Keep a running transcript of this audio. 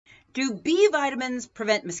Do B vitamins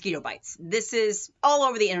prevent mosquito bites? This is all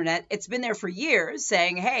over the internet. It's been there for years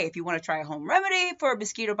saying, hey, if you want to try a home remedy for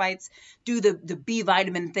mosquito bites, do the B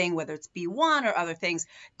vitamin thing, whether it's B1 or other things.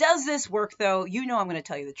 Does this work though? You know I'm going to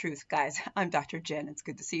tell you the truth, guys. I'm Dr. Jen. It's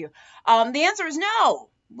good to see you. The answer is no.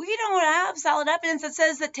 We don't have solid evidence that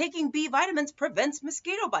says that taking B vitamins prevents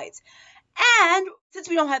mosquito bites. And since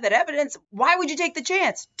we don't have that evidence, why would you take the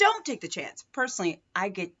chance? Don't take the chance. Personally, I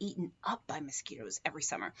get eaten up by mosquitoes every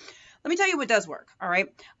summer. Let me tell you what does work, all right?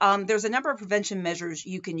 There's a number of prevention measures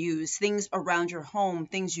you can use, things around your home,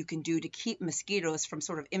 things you can do to keep mosquitoes from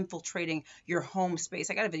sort of infiltrating your home space.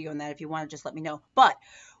 I got a video on that if you want to just let me know. But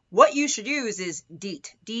what you should use is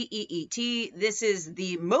DEET, D-E-E-T. This is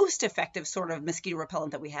the most effective sort of mosquito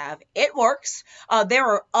repellent that we have. It works. There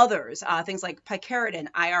are others, things like picaridin,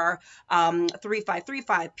 IR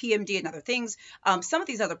 3535, PMD, and other things. Some of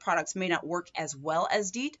these other products may not work as well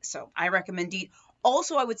as DEET, so I recommend DEET.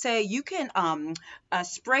 Also, I would say you can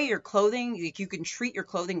spray your clothing. You can treat your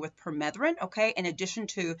clothing with permethrin, okay, in addition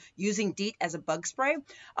to using DEET as a bug spray.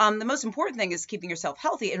 The most important thing is keeping yourself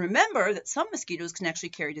healthy. And remember that some mosquitoes can actually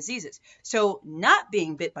carry diseases. So not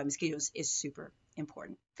being bit by mosquitoes is super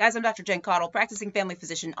important. Guys, I'm Dr. Jen Caudle, practicing family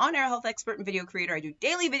physician, on-air health expert, and video creator. I do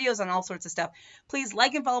daily videos on all sorts of stuff. Please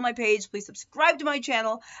like and follow my page. Please subscribe to my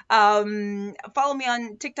channel. Follow me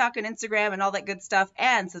on TikTok and Instagram and all that good stuff.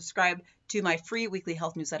 And subscribe to my free weekly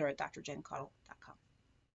health newsletter at drjencaudle.com.